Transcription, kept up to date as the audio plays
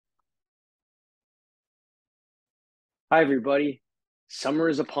Hi, everybody. Summer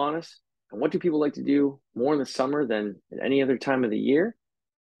is upon us. And what do people like to do more in the summer than at any other time of the year?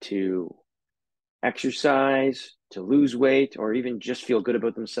 To exercise, to lose weight, or even just feel good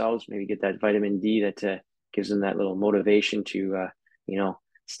about themselves, maybe get that vitamin D that gives them that little motivation to,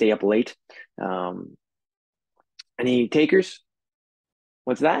 stay up late. Um, any takers?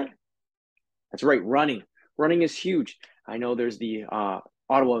 What's that? That's right, running. Running is huge. I know there's the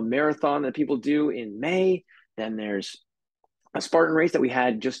Ottawa Marathon that people do in May. Then there's a Spartan race that we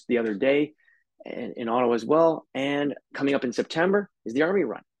had just the other day in Ottawa as well. And coming up in September is the Army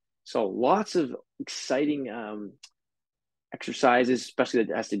Run. So lots of exciting exercises, especially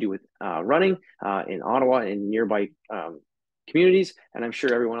that has to do with running in Ottawa and nearby communities. And I'm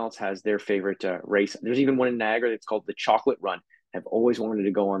sure everyone else has their favorite race. There's even one in Niagara that's called the Chocolate Run. I've always wanted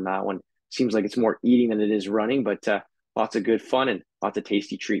to go on that one. Seems like it's more eating than it is running, but lots of good fun and lots of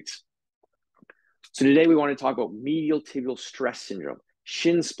tasty treats. So today we want to talk about medial tibial stress syndrome,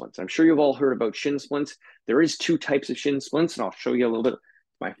 shin splints. I'm sure you've all heard about shin splints. There is two types of shin splints, and I'll show you a little bit of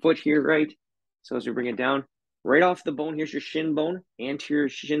my foot here, right? So as we bring it down, right off the bone, here's your shin bone. Anterior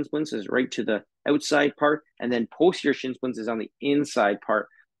shin splints is right to the outside part, and then posterior shin splints is on the inside part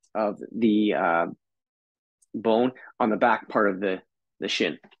of the bone on the back part of the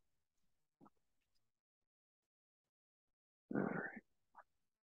shin. All right.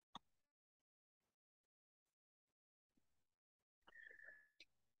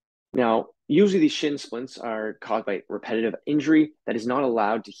 Now, usually these shin splints are caused by repetitive injury that is not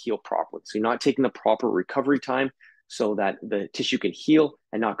allowed to heal properly. So you're not taking the proper recovery time so that the tissue can heal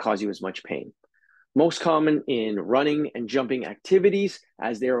and not cause you as much pain. Most common in running and jumping activities,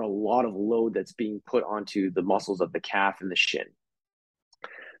 as there are a lot of load that's being put onto the muscles of the calf and the shin.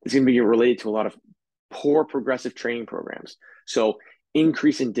 It's going to be related to a lot of poor progressive training programs. So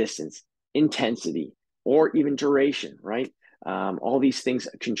increase in distance, intensity, or even duration, right? All these things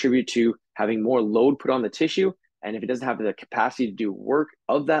contribute to having more load put on the tissue. And if it doesn't have the capacity to do work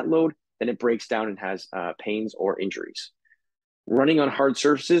of that load, then it breaks down and has pains or injuries. Running on hard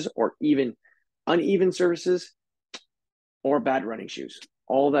surfaces or even uneven surfaces or bad running shoes.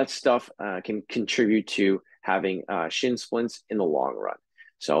 All that stuff can contribute to having shin splints in the long run.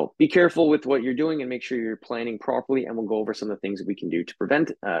 So be careful with what you're doing and make sure you're planning properly. And we'll go over some of the things that we can do to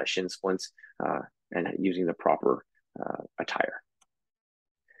prevent shin splints and using the proper attire.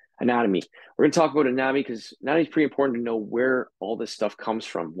 Anatomy. We're going to talk about anatomy because anatomy is pretty important to know where all this stuff comes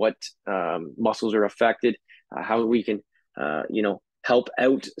from, what muscles are affected, how we can, help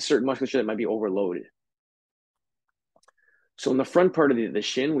out certain musculature that might be overloaded. So in the front part of the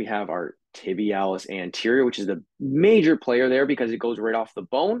shin, we have our tibialis anterior, which is the major player there because it goes right off the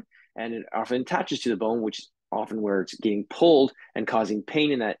bone and it often attaches to the bone, which is often where it's getting pulled and causing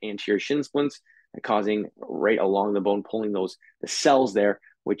pain in that anterior shin splints and causing right along the bone, pulling the cells there,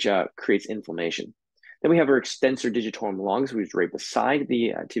 which creates inflammation. Then we have our extensor digitorum longus, which is right beside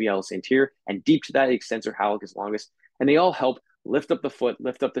the tibialis anterior, and deep to that, the extensor hallucis longus. And they all help lift up the foot,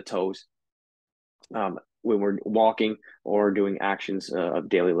 lift up the toes when we're walking or doing actions of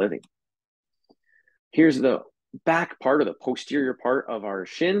daily living. Here's the back part of the posterior part of our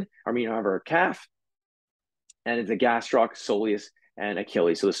shin, of our calf, and it's the gastroc, soleus, and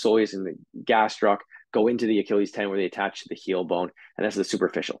Achilles. So the soleus and the gastroc go into the Achilles tendon where they attach to the heel bone, and that's the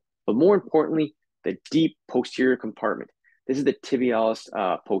superficial. But more importantly, the deep posterior compartment. This is the tibialis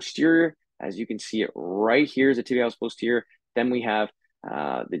posterior. As you can see it right here is the tibialis posterior. Then we have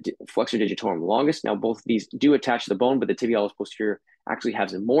the flexor digitorum longus. Now, both of these do attach to the bone, but the tibialis posterior actually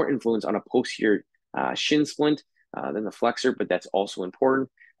has more influence on a posterior shin splint than the flexor, but that's also important.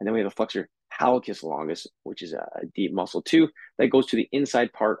 And then we have a flexor hallucis longus, which is a deep muscle too, that goes to the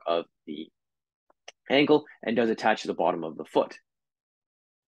inside part of the ankle and does attach to the bottom of the foot.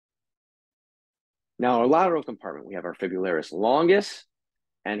 Now, our lateral compartment, we have our fibularis longus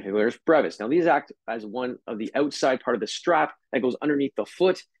and fibularis brevis. Now, these act as one of the outside part of the strap that goes underneath the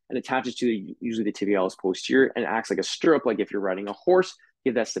foot and attaches to usually the tibialis posterior and acts like a stirrup, like if you're riding a horse,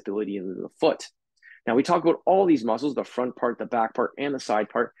 give that stability into the foot. Now, we talk about all these muscles, the front part, the back part, and the side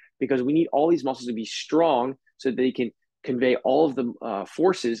part, because we need all these muscles to be strong so that they can convey all of the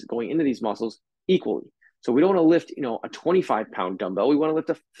forces going into these muscles equally. So we don't want to lift, a 25-pound dumbbell. We want to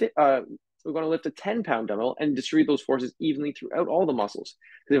lift a 10-pound dumbbell and distribute those forces evenly throughout all the muscles.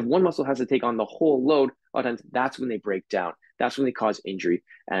 Because if one muscle has to take on the whole load, a lot of times that's when they break down. That's when they cause injury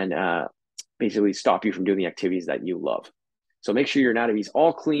and basically stop you from doing the activities that you love. So make sure your anatomy is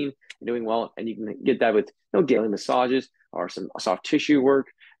all clean and doing well, and you can get that with daily massages or some soft tissue work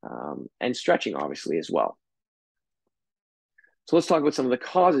and stretching, obviously, as well. So let's talk about some of the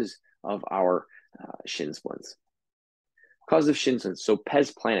causes of our shin splints. Causes of shin splints. So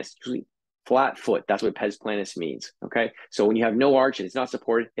pes planus, usually flat foot. That's what pes planus means. Okay. So when you have no arch and it's not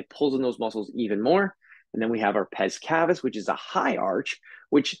supported, it pulls in those muscles even more. And then we have our pes cavus, which is a high arch,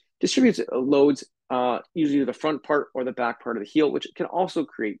 which distributes loads usually to the front part or the back part of the heel, which can also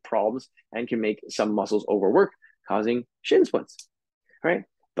create problems and can make some muscles overwork, causing shin splints. All right.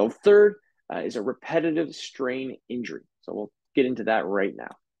 The third is a repetitive strain injury. So we'll get into that right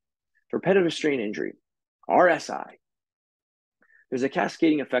now. Repetitive strain injury, RSI. There's a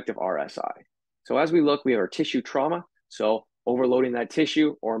cascading effect of RSI. So as we look, we have our tissue trauma. So overloading that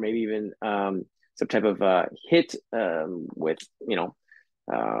tissue, or maybe even some type of hit with,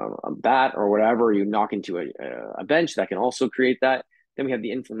 a bat or whatever, you knock into a bench, that can also create that. Then we have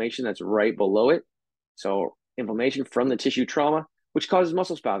the inflammation that's right below it. So inflammation from the tissue trauma, which causes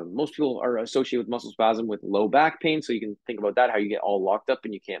muscle spasm. Most people are associated with muscle spasm with low back pain. So you can think about that, how you get all locked up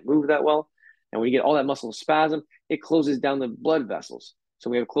and you can't move that well. And when you get all that muscle spasm, it closes down the blood vessels. So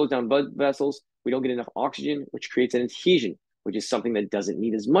we have closed down blood vessels. We don't get enough oxygen, which creates an adhesion, which is something that doesn't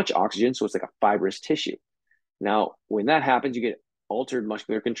need as much oxygen. So it's like a fibrous tissue. Now, when that happens, you get altered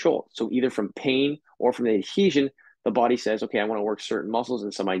muscular control. So either from pain or from the adhesion, the body says, okay, I want to work certain muscles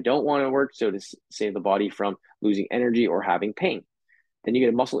and some I don't want to work. So to save the body from losing energy or having pain. Then you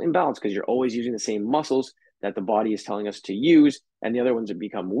get a muscle imbalance because you're always using the same muscles that the body is telling us to use, and the other ones have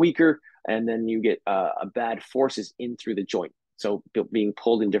become weaker, and then you get bad forces in through the joint. So being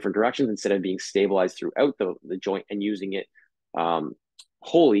pulled in different directions instead of being stabilized throughout the joint and using it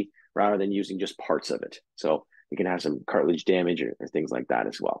wholly rather than using just parts of it. So you can have some cartilage damage or things like that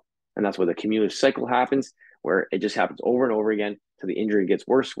as well. And that's where the cumulative cycle happens, where it just happens over and over again till the injury gets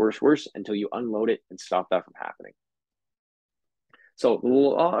worse, worse, worse, until you unload it and stop that from happening. So the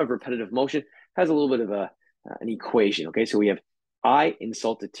law of repetitive motion has a little bit of an equation. Okay, so we have I,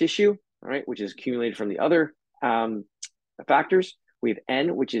 insulted tissue, all right, which is accumulated from the other factors. We have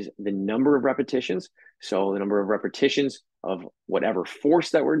N, which is the number of repetitions. So the number of repetitions of whatever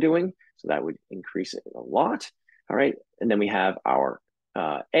force that we're doing. So that would increase it a lot. All right, and then we have our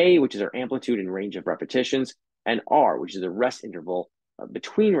A, which is our amplitude and range of repetitions, and R, which is the rest interval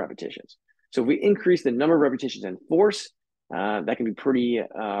between repetitions. So if we increase the number of repetitions and force, that can be pretty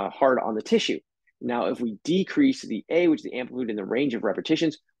hard on the tissue. Now, if we decrease the A, which is the amplitude and the range of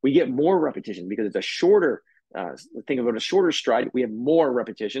repetitions, we get more repetition because it's a shorter, think about a shorter stride, we have more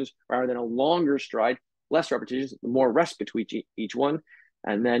repetitions rather than a longer stride, less repetitions, more rest between each one.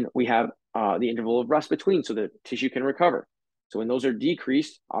 And then we have the interval of rest between so the tissue can recover. So when those are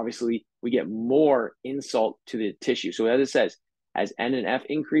decreased, obviously we get more insult to the tissue. So as it says, as N and F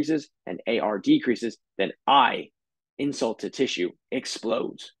increases and AR decreases, then I, insult to tissue,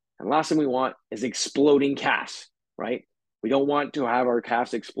 explodes. And last thing we want is exploding calves, right? We don't want to have our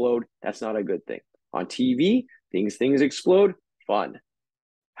calves explode. That's not a good thing. On TV, things explode, fun.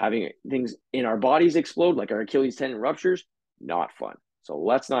 Having things in our bodies explode, like our Achilles tendon ruptures, not fun. So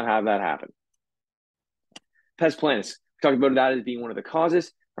let's not have that happen. Pes planus. We talked about that as being one of the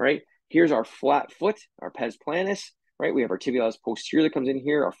causes. All right. Here's our flat foot, our pes planus, right? We have our tibialis posterior that comes in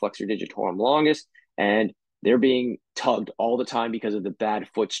here, our flexor digitorum longus, and they're being tugged all the time because of the bad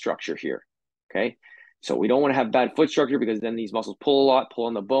foot structure here, okay? So we don't want to have bad foot structure because then these muscles pull a lot, pull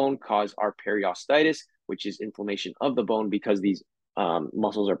on the bone, cause our periostitis, which is inflammation of the bone because these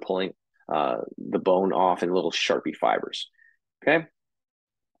muscles are pulling the bone off in little Sharpie fibers, okay?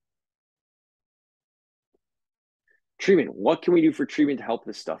 Treatment. What can we do for treatment to help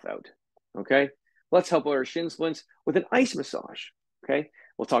this stuff out, okay? Let's help our shin splints with an ice massage, okay?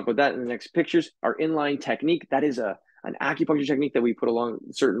 We'll talk about that in the next pictures. Our inline technique, that is an acupuncture technique that we put along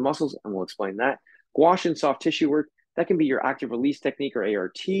certain muscles, and we'll explain that. Gouache and soft tissue work, that can be your active release technique or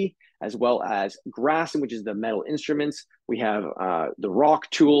ART, as well as grasping, which is the metal instruments. We have the rock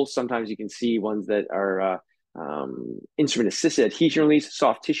tools. Sometimes you can see ones that are instrument-assisted adhesion release,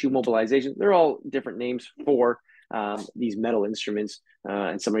 soft tissue mobilization. They're all different names for these metal instruments,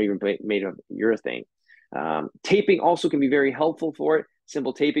 and some are even made of urethane. Taping also can be very helpful for it.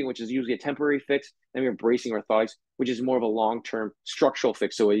 Simple taping, which is usually a temporary fix. Then we have bracing orthotics, which is more of a long-term structural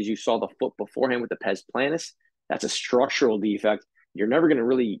fix. So as you saw the foot beforehand with the pes planus, that's a structural defect. You're never going to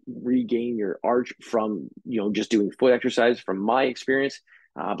really regain your arch from just doing foot exercise, from my experience.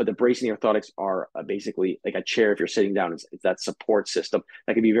 But the bracing orthotics are basically like a chair if you're sitting down. It's that support system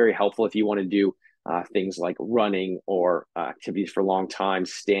that can be very helpful if you want to do things like running or activities for a long time,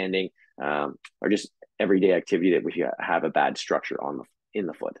 standing, or just everyday activity that we have a bad structure in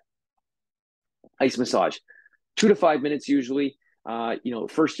the foot. Ice massage, 2 to 5 minutes usually.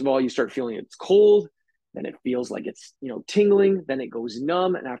 First of all, you start feeling it's cold, then it feels like it's tingling, then it goes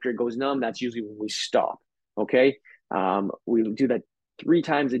numb, and after it goes numb, that's usually when we stop. Okay, We do that 3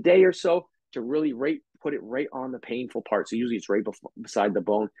 times a day or so to really put it right on the painful part. So usually it's right beside the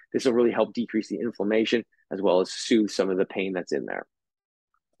bone. This will really help decrease the inflammation as well as soothe some of the pain that's in there.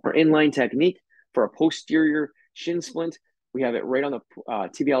 Our inline technique for a posterior shin splint, we have it right on the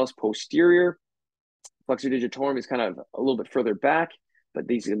tibialis posterior. Flexor digitorum is kind of a little bit further back, but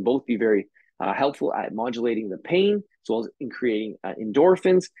these can both be very helpful at modulating the pain, as well as in creating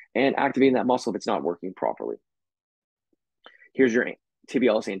endorphins and activating that muscle if it's not working properly. Here's your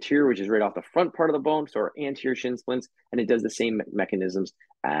tibialis anterior, which is right off the front part of the bone, so our anterior shin splints, and it does the same mechanisms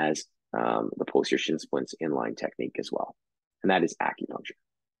as the posterior shin splints inline technique as well, and that is acupuncture.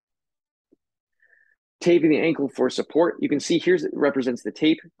 Taping the ankle for support. You can see here it represents the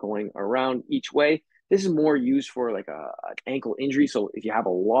tape going around each way. This is more used for like an ankle injury. So if you have a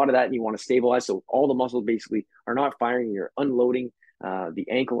lot of that and you want to stabilize, so all the muscles basically are not firing, you're unloading the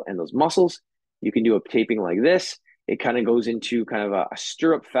ankle and those muscles, you can do a taping like this. It kind of goes into kind of a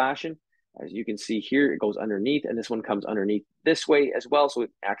stirrup fashion. As you can see here, it goes underneath, and this one comes underneath this way as well. So it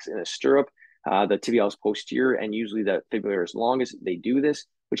acts in a stirrup. The tibialis posterior and usually the fibularis longus, they do this,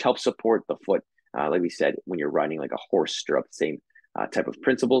 which helps support the foot. Like we said, when you're riding like a horse stirrup, same type of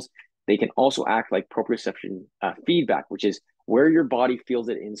principles. They can also act like proprioception feedback, which is where your body feels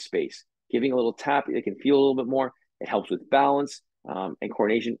it in space. Giving a little tap, it can feel a little bit more. It helps with balance and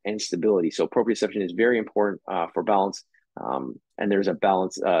coordination and stability. So proprioception is very important for balance. And there's a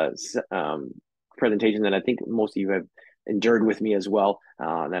balance presentation that I think most of you have endured with me as well.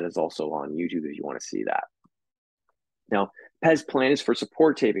 That is also on YouTube if you want to see that. Now, pes planus for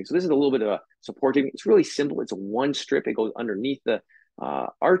support taping. So this is a little bit of a support taping. It's really simple. It's a one strip. It goes underneath the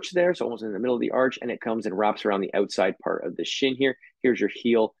arch there, so almost in the middle of the arch, and it comes and wraps around the outside part of the shin here. Here's your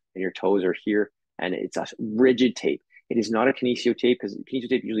heel, and your toes are here, and it's a rigid tape. It is not a kinesio tape because kinesio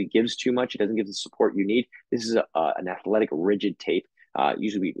tape usually gives too much. It doesn't give the support you need. This is an athletic rigid tape.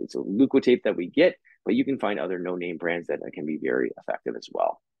 Usually it's a Leukotape that we get, but you can find other no-name brands that can be very effective as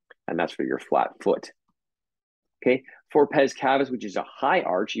well. And that's for your flat foot. Okay, for pes cavus, which is a high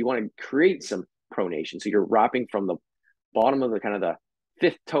arch, you want to create some pronation. So you're wrapping from the bottom of the kind of the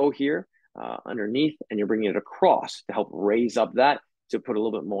fifth toe here underneath, and you're bringing it across to help raise up that to put a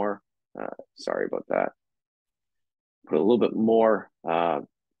little bit more, sorry about that, put a little bit more,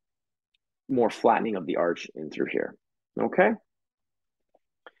 more flattening of the arch in through here, okay?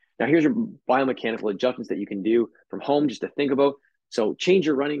 Now here's your biomechanical adjustments that you can do from home just to think about. So change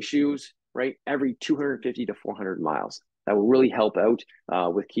your running shoes, right, every 250 to 400 miles. That will really help out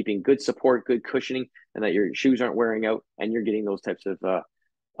with keeping good support, good cushioning, and that your shoes aren't wearing out and you're getting those types of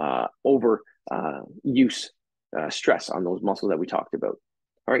use stress on those muscles that we talked about.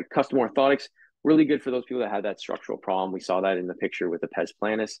 All right, custom orthotics, really good for those people that have that structural problem. We saw that in the picture with the pes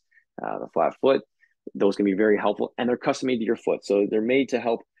planus, the flat foot. Those can be very helpful, and they're custom made to your foot. So they're made to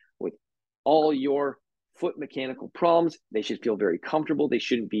help with all your foot mechanical problems. They should feel very comfortable. They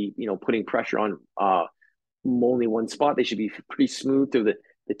shouldn't be, putting pressure on only one spot. They should be pretty smooth so that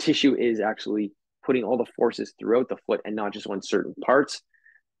the tissue is actually putting all the forces throughout the foot and not just on certain parts,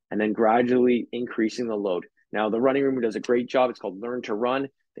 and then gradually increasing the load. Now, the running room does a great job. It's called Learn to Run.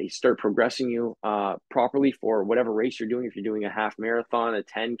 They start progressing you properly for whatever race you're doing. If you're doing a half marathon, a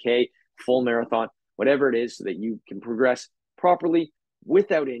 10K, full marathon, whatever it is, so that you can progress properly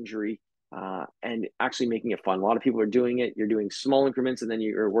without injury and actually making it fun. A lot of people are doing it. You're doing small increments and then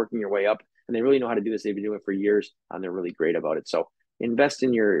you're working your way up, and they really know how to do this. They've been doing it for years and they're really great about it. So invest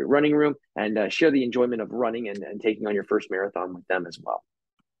in your running room and share the enjoyment of running and taking on your first marathon with them as well.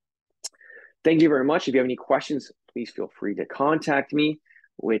 Thank you very much. If you have any questions, please feel free to contact me,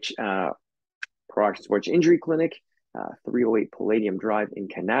 which Progess Sports Injury Clinic, 308 Palladium Drive in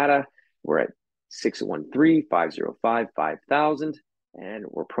Canada. We're at 613-505-5000. And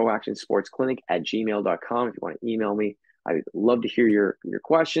we're ProAction Sports Clinic at gmail.com. If you want to email me, I'd love to hear your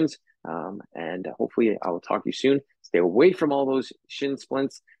questions. And hopefully I will talk to you soon. Stay away from all those shin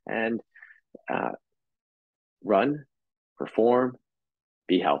splints and run, perform,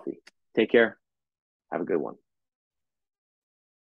 be healthy. Take care. Have a good one.